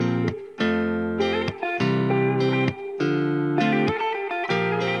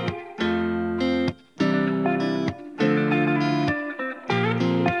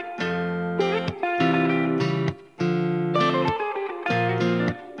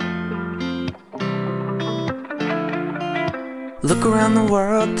Look around the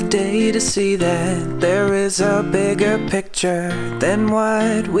world today to see that there is a bigger picture than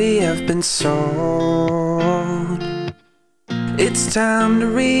what we have been sold. It's time to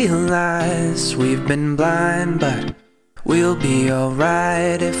realize we've been blind, but we'll be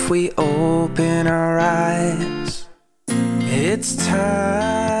alright if we open our eyes. It's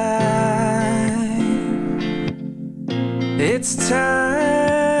time. It's time.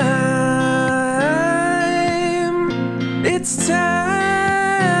 It's time.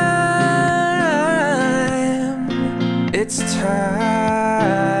 It's time.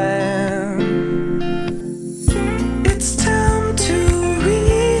 It's time to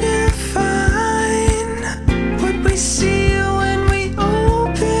redefine what we see when we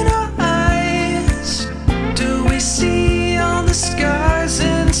open our eyes. Do we see all the scars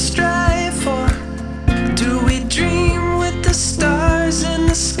and strife, or do we dream with the stars in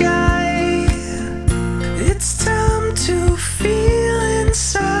the sky? It's time to feel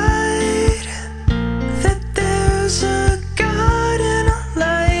inside that there's a God and a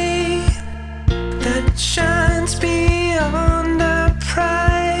light that shines beyond our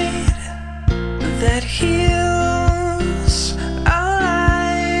pride, that heals our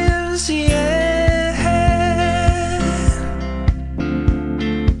lives, yeah.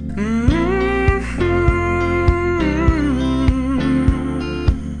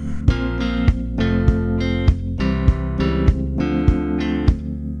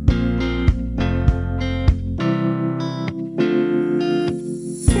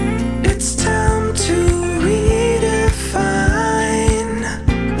 It's time to redefine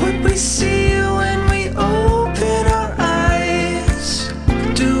what we see when we open our eyes.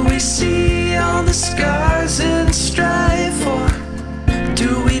 Do we see all the scars and strife, or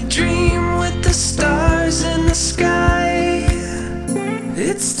do we dream with the stars in the sky?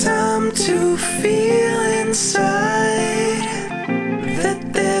 It's time to feel inside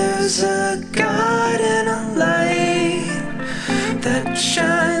that there's a God and a light that shines